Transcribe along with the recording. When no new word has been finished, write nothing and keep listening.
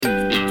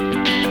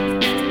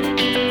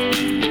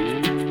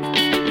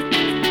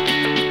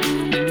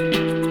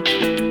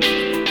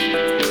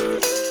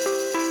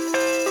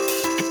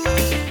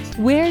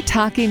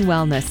talking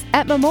wellness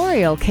at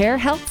Memorial Care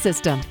Health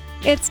System.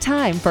 It's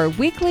time for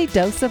Weekly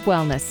Dose of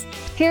Wellness.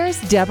 Here's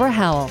Deborah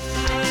Howell.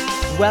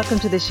 Welcome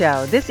to the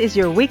show. This is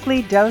your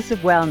Weekly Dose of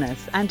Wellness.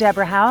 I'm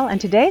Deborah Howell,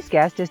 and today's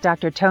guest is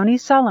Dr. Tony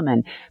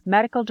Solomon,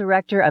 Medical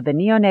Director of the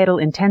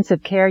Neonatal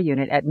Intensive Care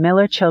Unit at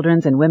Miller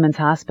Children's and Women's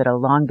Hospital,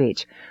 Long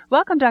Beach.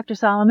 Welcome, Dr.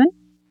 Solomon.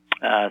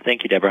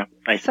 Thank you, Deborah.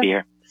 Nice to be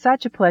here.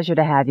 Such a pleasure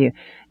to have you.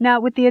 Now,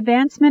 with the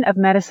advancement of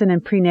medicine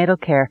and prenatal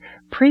care,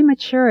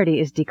 prematurity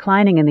is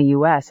declining in the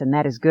U.S., and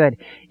that is good.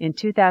 In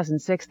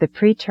 2006, the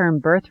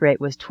preterm birth rate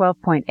was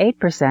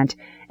 12.8%,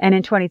 and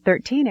in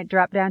 2013, it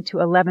dropped down to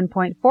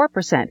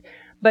 11.4%.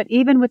 But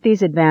even with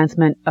these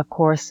advancements, of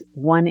course,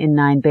 1 in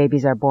 9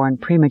 babies are born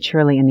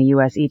prematurely in the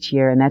U.S. each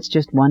year, and that's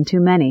just one too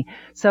many.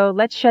 So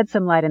let's shed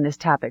some light on this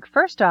topic.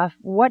 First off,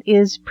 what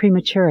is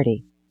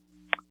prematurity?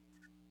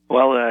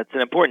 Well, it's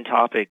an important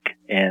topic,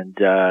 and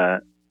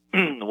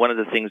one of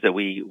the things that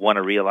we want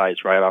to realize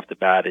right off the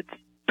bat, it's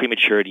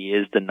prematurity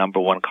is the number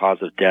one cause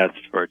of death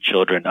for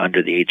children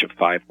under the age of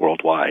 5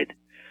 worldwide.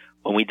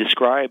 When we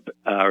describe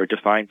or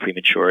define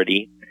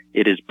prematurity,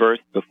 it is birth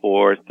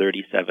before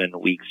 37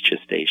 weeks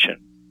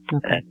gestation.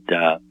 Okay.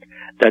 And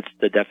that's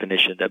the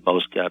definition that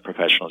most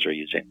professionals are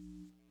using.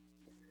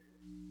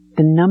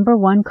 The number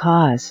one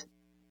cause?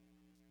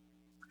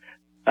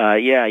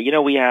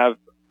 We have,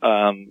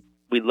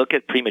 we look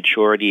at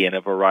prematurity in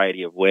a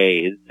variety of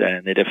ways,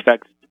 and it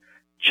affects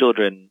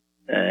children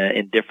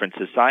in different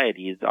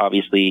societies.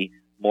 Obviously,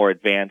 more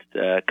advanced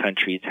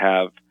countries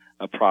have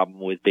a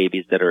problem with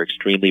babies that are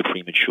extremely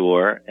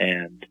premature,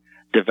 and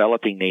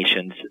developing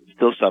nations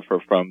still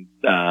suffer from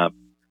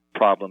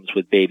problems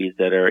with babies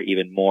that are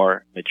even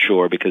more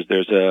mature, because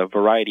there's a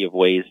variety of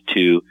ways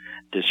to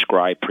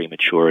describe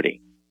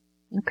prematurity.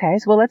 Okay,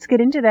 so let's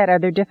get into that. Are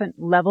there different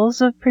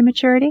levels of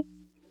prematurity?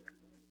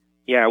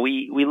 Yeah,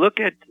 we look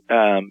at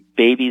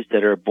babies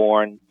that are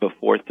born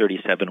before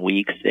 37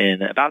 weeks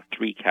in about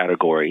 3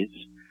 categories.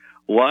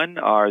 One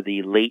are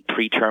the late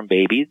preterm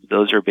babies.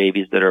 Those are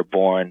babies that are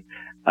born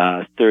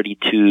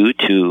 32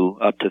 to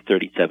up to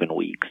 37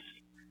 weeks.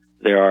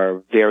 There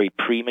are very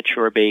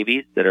premature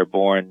babies that are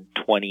born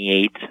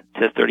 28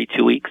 to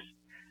 32 weeks.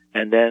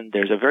 And then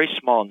there's a very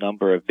small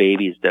number of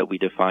babies that we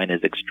define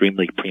as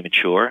extremely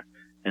premature,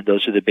 and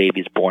those are the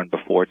babies born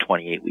before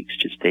 28 weeks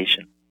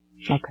gestation.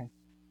 Okay.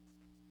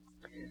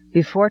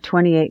 Before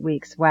 28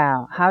 weeks.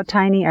 Wow. How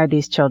tiny are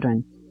these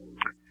children?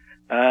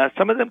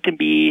 Some of them can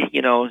be,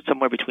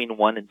 somewhere between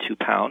 1 and 2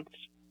 pounds.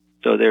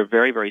 So they're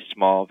very, very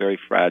small, very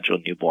fragile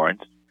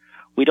newborns.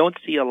 We don't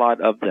see a lot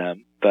of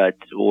them, but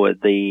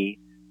the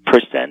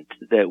percent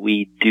that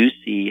we do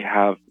see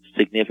have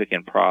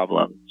significant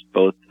problems,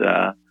 both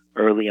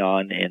early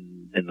on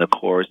in the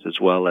course as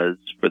well as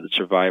for the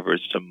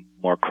survivors, some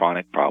more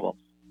chronic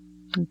problems.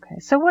 Okay.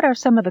 So what are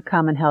some of the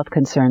common health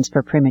concerns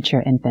for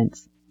premature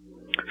infants?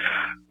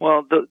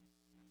 Well,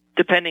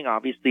 depending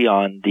obviously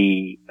on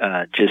the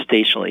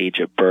gestational age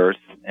of birth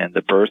and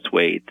the birth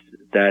weight,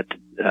 that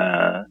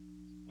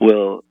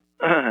will,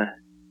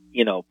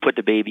 put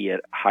the baby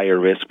at higher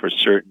risk for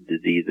certain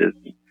diseases.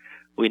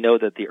 We know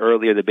that the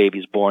earlier the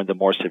baby's born, the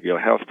more severe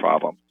health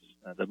problems.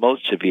 The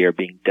most severe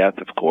being death,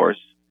 of course.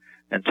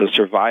 And so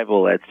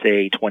survival at,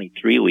 say,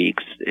 23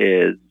 weeks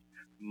is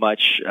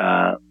much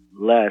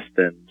less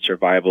than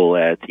survival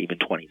at even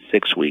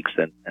 26 weeks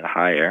and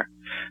higher.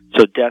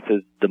 So death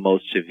is the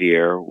most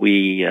severe.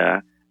 We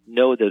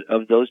know that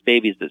of those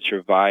babies that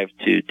survive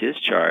to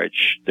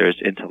discharge, there's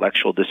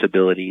intellectual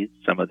disabilities.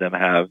 Some of them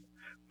have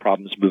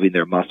problems moving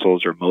their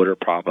muscles or motor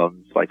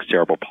problems like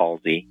cerebral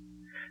palsy.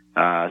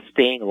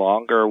 Staying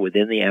longer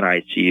within the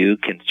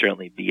NICU can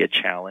certainly be a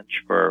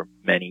challenge for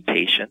many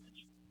patients.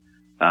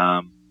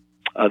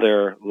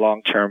 Other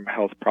long-term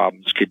health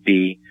problems could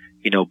be,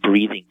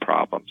 breathing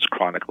problems,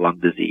 chronic lung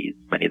disease.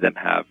 Many of them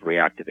have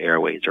reactive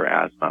airways or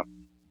asthma.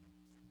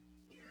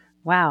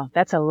 Wow,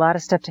 that's a lot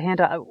of stuff to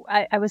handle.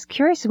 I was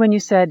curious when you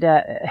said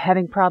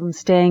having problems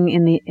staying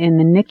in the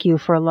NICU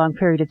for a long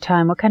period of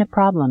time. What kind of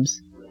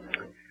problems?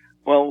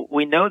 Well,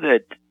 we know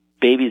that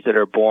babies that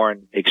are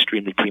born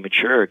extremely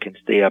premature can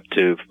stay up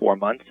to 4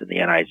 months in the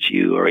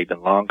NICU or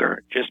even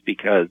longer just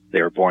because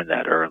they were born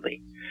that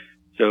early.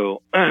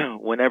 So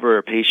whenever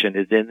a patient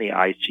is in the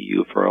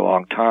ICU for a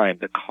long time,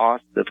 the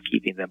cost of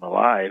keeping them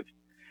alive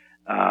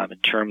in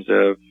terms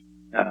of,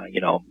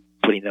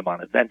 putting them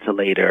on a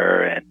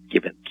ventilator and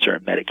given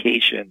certain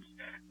medications,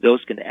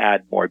 those can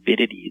add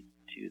morbidities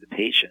to the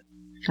patient.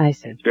 I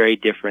see. It's very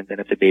different than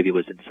if the baby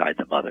was inside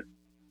the mother.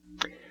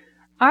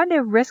 Are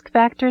there risk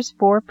factors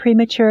for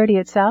prematurity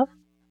itself?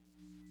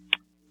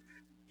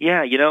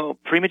 Yeah,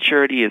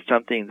 prematurity is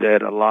something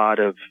that a lot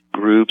of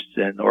groups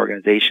and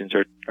organizations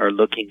are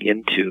looking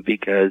into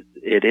because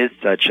it is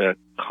such a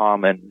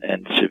common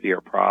and severe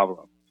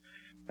problem.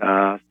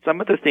 Some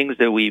of the things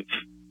that we've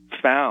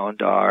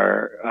found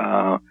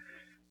are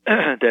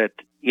that,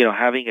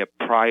 having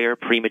a prior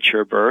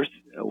premature birth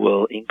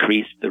will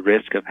increase the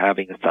risk of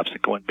having a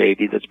subsequent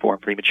baby that's born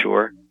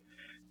premature.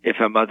 If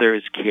a mother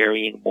is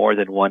carrying more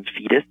than one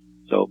fetus,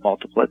 so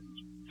multiplets,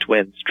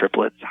 twins,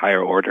 triplets,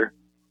 higher order,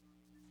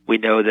 we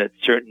know that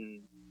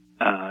certain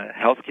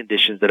health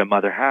conditions that a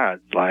mother has,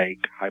 like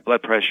high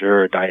blood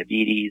pressure or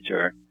diabetes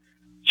or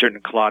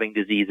certain clotting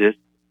diseases,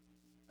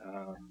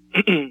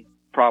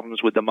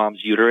 problems with the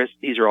mom's uterus,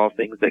 these are all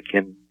things that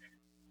can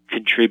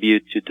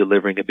contribute to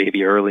delivering a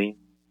baby early.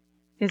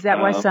 Is that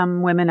why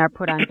some women are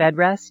put on bed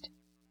rest?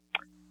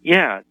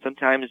 Yeah,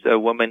 sometimes a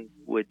woman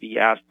would be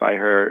asked by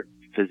her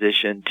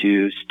physician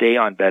to stay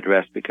on bed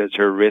rest because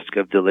her risk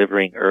of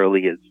delivering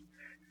early is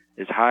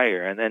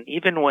higher. And then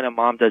even when a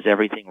mom does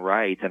everything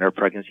right and her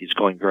pregnancy is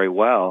going very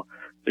well,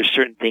 there's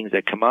certain things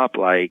that come up,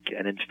 like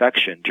an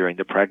infection during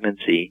the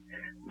pregnancy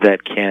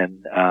that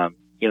can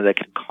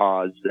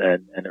cause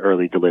an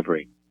early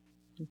delivery.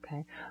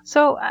 Okay.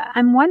 So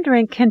I'm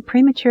wondering, can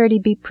prematurity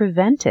be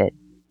prevented?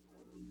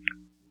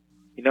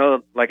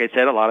 Like I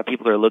said, a lot of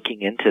people are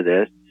looking into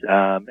this.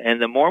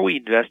 And the more we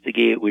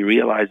investigate, we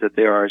realize that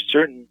there are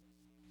certain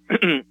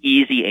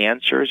easy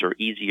answers or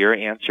easier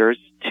answers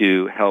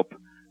to help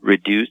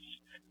reduce.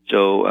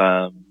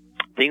 So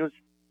things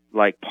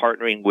like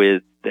partnering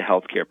with the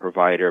healthcare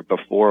provider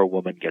before a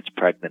woman gets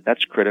pregnant,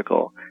 that's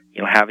critical.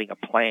 Having a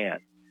plan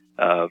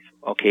of,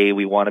 okay,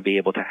 we want to be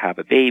able to have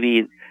a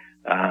baby,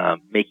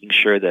 making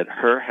sure that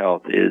her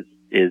health is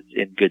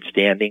in good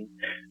standing,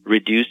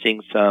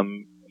 reducing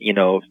some,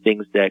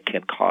 things that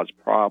can cause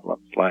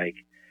problems like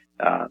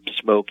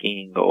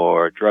smoking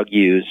or drug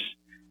use,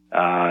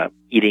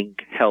 eating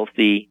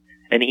healthy,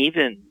 and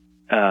even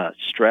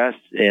stress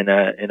in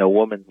a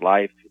woman's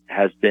life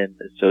has been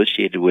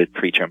associated with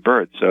preterm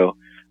birth. So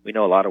we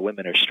know a lot of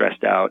women are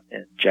stressed out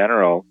in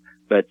general,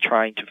 but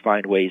trying to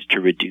find ways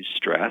to reduce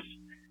stress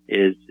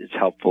is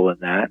helpful in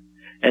that.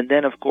 And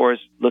then, of course,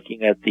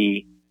 looking at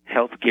the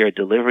healthcare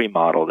delivery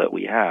model that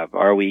we have.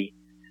 Are we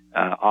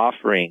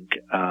offering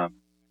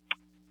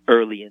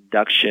early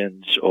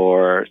inductions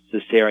or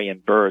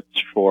cesarean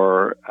births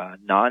for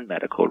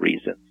non-medical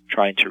reasons?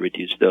 Trying to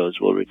reduce those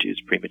will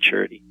reduce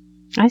prematurity.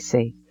 I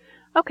see.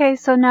 Okay,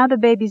 so now the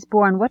baby's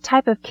born. What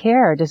type of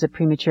care does a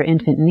premature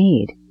infant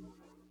need?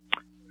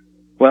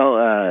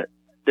 Well,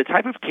 the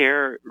type of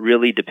care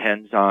really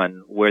depends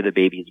on where the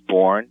baby is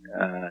born.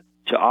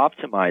 To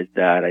optimize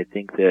that, I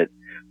think that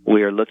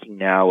we are looking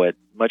now at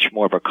much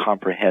more of a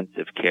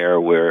comprehensive care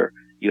where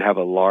you have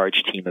a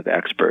large team of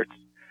experts.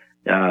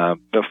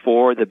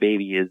 Before the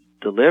baby is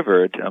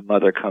delivered, a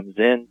mother comes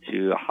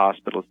into a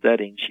hospital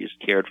setting. She's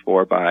cared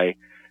for by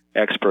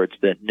experts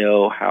that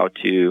know how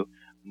to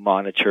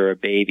monitor a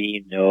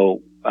baby,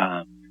 know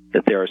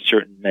that there are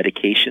certain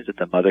medications that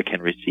the mother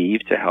can receive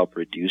to help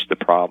reduce the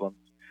problem.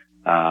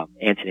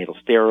 Antenatal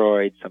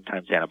steroids,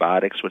 sometimes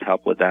antibiotics would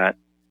help with that.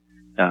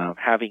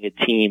 Having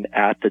a team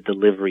at the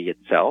delivery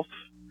itself,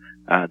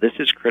 this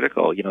is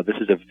critical. This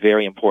is a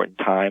very important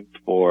time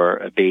for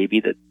a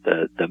baby. That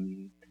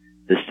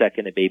the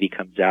second a baby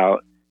comes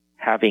out,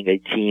 having a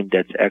team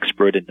that's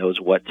expert and knows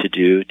what to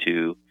do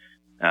to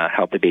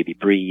help the baby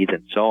breathe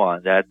and so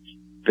on, that's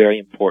very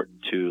important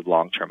to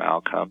long-term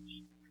outcomes.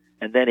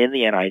 And then in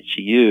the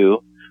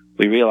NICU,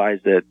 we realize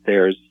that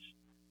there's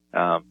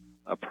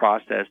a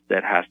process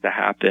that has to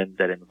happen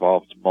that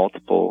involves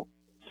multiple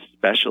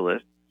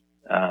specialists,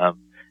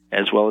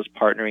 as well as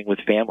partnering with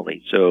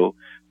families. So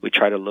we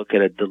try to look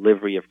at a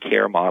delivery of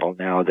care model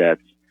now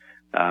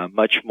that's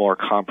much more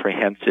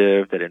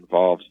comprehensive, that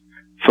involves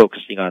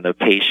focusing on the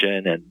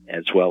patient and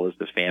as well as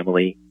the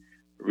family,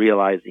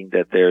 realizing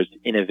that there's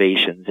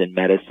innovations in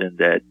medicine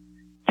that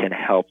can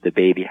help the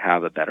baby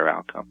have a better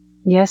outcome.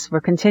 Yes,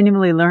 we're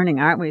continually learning,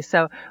 aren't we?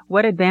 So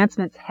what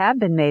advancements have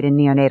been made in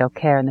neonatal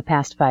care in the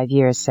past 5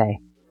 years, say?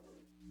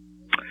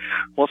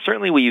 Well,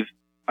 certainly we've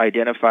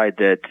identified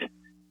that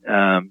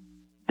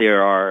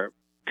there are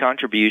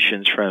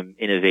contributions from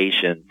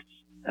innovations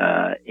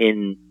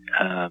in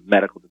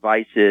medical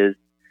devices.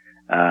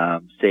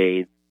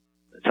 Say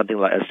something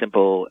like as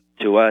simple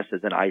to us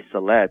as an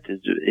isolette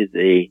is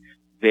a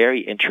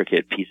very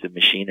intricate piece of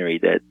machinery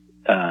that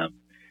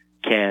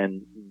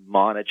can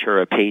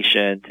monitor a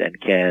patient and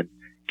can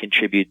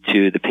contribute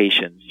to the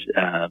patient's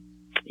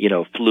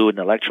fluid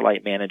and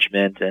electrolyte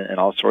management and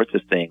all sorts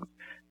of things.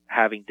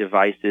 Having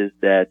devices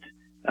that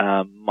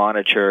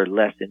monitor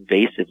less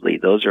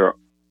invasively, those are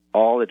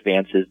all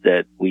advances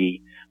that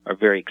we are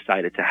very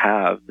excited to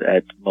have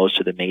at most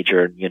of the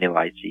major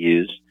neonatal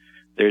ICUs.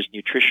 There's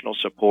nutritional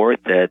support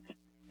that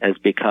has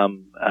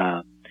become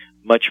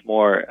much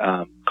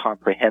more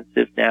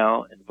comprehensive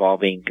now,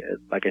 involving,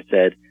 like I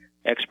said,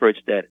 experts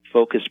that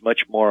focus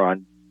much more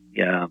on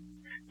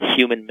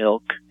human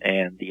milk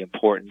and the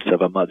importance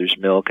of a mother's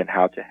milk and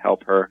how to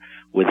help her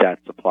with that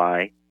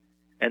supply.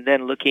 And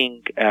then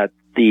looking at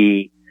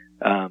the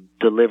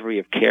delivery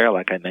of care,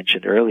 like I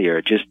mentioned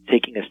earlier, just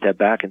taking a step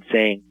back and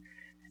saying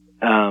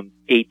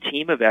a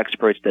team of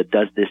experts that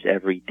does this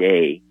every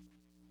day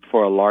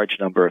for a large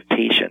number of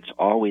patients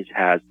always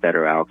has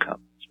better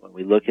outcomes. When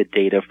we look at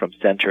data from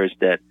centers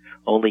that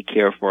only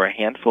care for a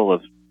handful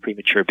of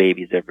premature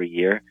babies every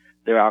year,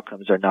 their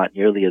outcomes are not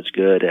nearly as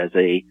good as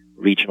a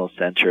regional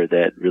center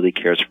that really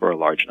cares for a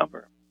large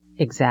number.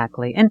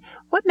 Exactly. And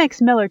what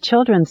makes Miller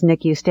Children's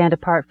NICU stand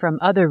apart from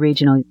other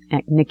regional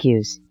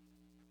NICUs?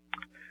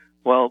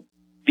 Well,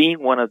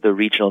 being one of the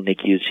regional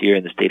NICUs here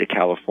in the state of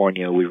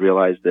California, we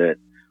realized that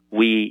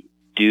we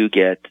do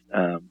get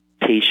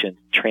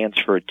patients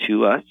transferred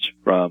to us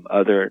from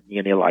other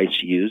neonatal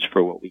ICUs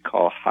for what we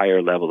call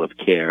higher level of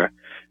care,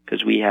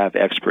 because we have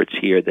experts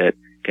here that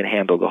can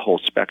handle the whole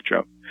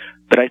spectrum.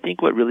 But I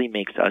think what really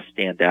makes us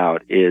stand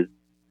out is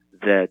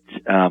that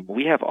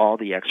we have all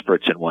the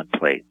experts in one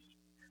place.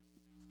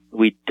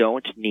 We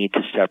don't need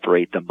to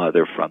separate the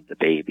mother from the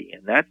baby.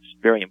 And that's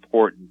very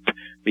important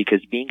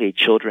because being a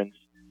children's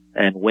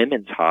and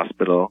women's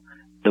hospital,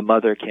 the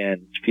mother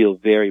can feel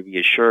very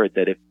reassured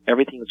that if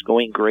everything is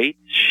going great,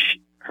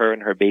 her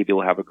and her baby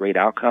will have a great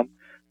outcome.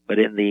 But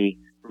in the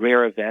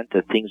rare event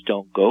that things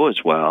don't go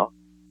as well,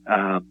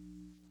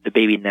 the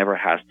baby never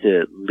has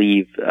to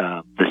leave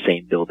the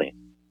same building.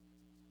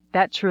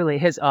 That truly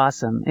is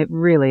awesome. It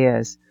really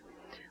is.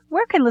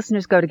 Where can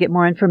listeners go to get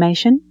more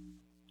information?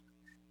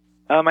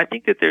 I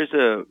think that there's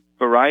a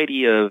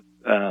variety of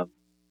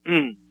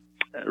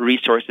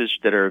resources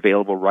that are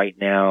available right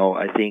now.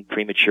 I think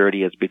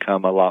prematurity has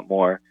become a lot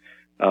more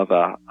of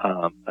a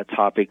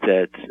topic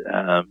that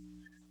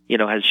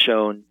has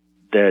shown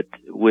that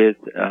with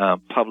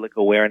public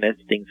awareness,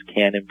 things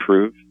can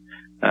improve.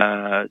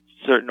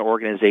 Certain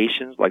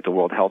organizations like the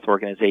World Health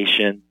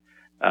Organization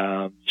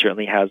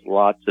certainly has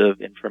lots of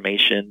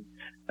information.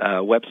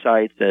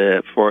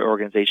 Websites for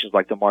organizations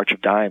like the March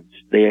of Dimes.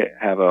 They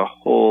have a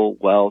whole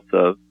wealth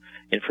of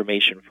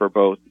information for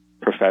both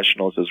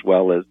professionals as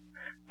well as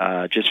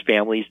just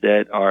families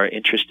that are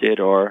interested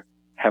or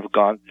have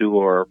gone through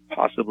or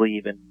possibly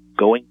even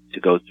going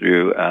to go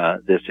through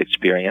this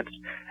experience.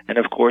 And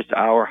of course,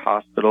 our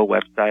hospital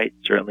website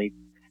certainly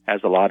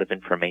has a lot of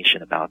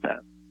information about that.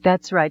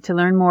 That's right. To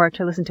learn more or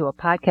to listen to a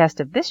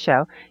podcast of this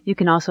show, you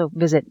can also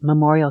visit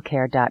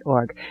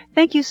memorialcare.org.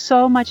 Thank you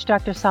so much,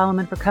 Dr.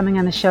 Solomon, for coming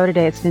on the show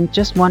today. It's been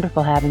just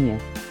wonderful having you.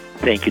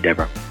 Thank you,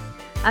 Deborah.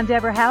 I'm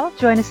Deborah Howell.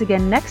 Join us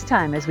again next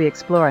time as we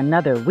explore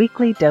another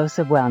weekly dose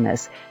of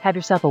wellness. Have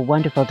yourself a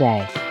wonderful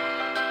day.